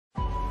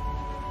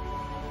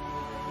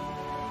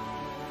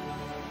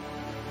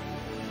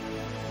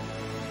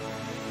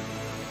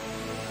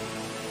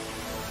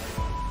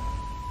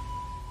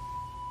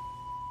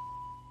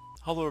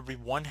Hello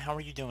everyone, how are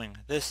you doing?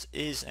 This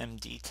is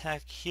MD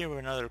Tech here with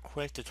another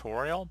quick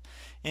tutorial.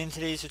 In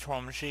today's tutorial,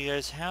 I'm going to show you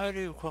guys how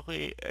to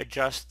quickly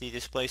adjust the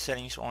display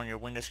settings on your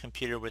Windows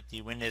computer with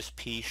the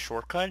Windows+P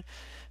shortcut.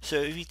 So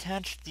if you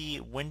attach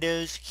the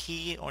Windows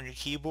key on your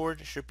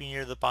keyboard, it should be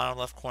near the bottom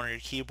left corner of your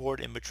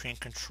keyboard in between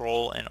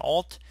Control and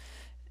Alt,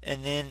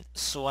 and then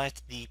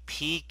select the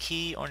P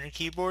key on your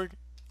keyboard.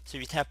 So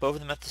if you tap both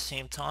of them at the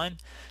same time,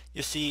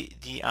 you'll see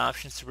the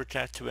options to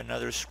project to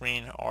another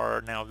screen are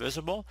now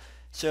visible.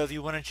 So if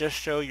you want to just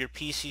show your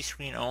PC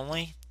screen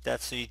only,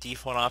 that's the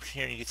default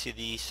option here. You can see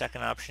the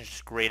second option is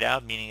just grayed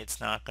out, meaning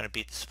it's not going to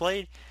be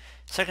displayed.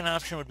 Second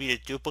option would be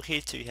to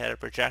duplicate, so if you had a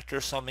projector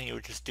or something, it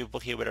would just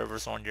duplicate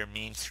whatever's on your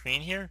main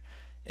screen here.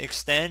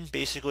 Extend,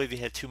 basically if you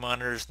had two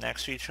monitors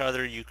next to each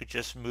other, you could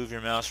just move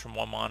your mouse from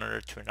one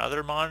monitor to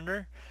another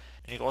monitor.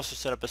 And you can also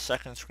set up a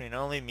second screen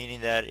only,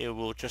 meaning that it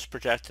will just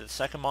project to the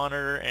second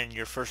monitor and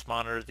your first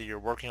monitor that you're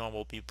working on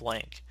will be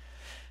blank.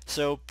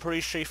 So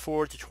pretty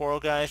straightforward tutorial,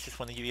 guys. Just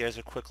want to give you guys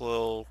a quick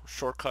little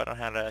shortcut on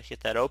how to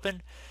get that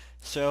open.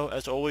 So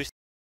as always,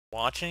 thanks for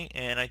watching,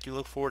 and I do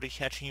look forward to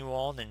catching you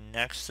all in the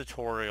next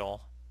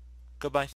tutorial. Goodbye.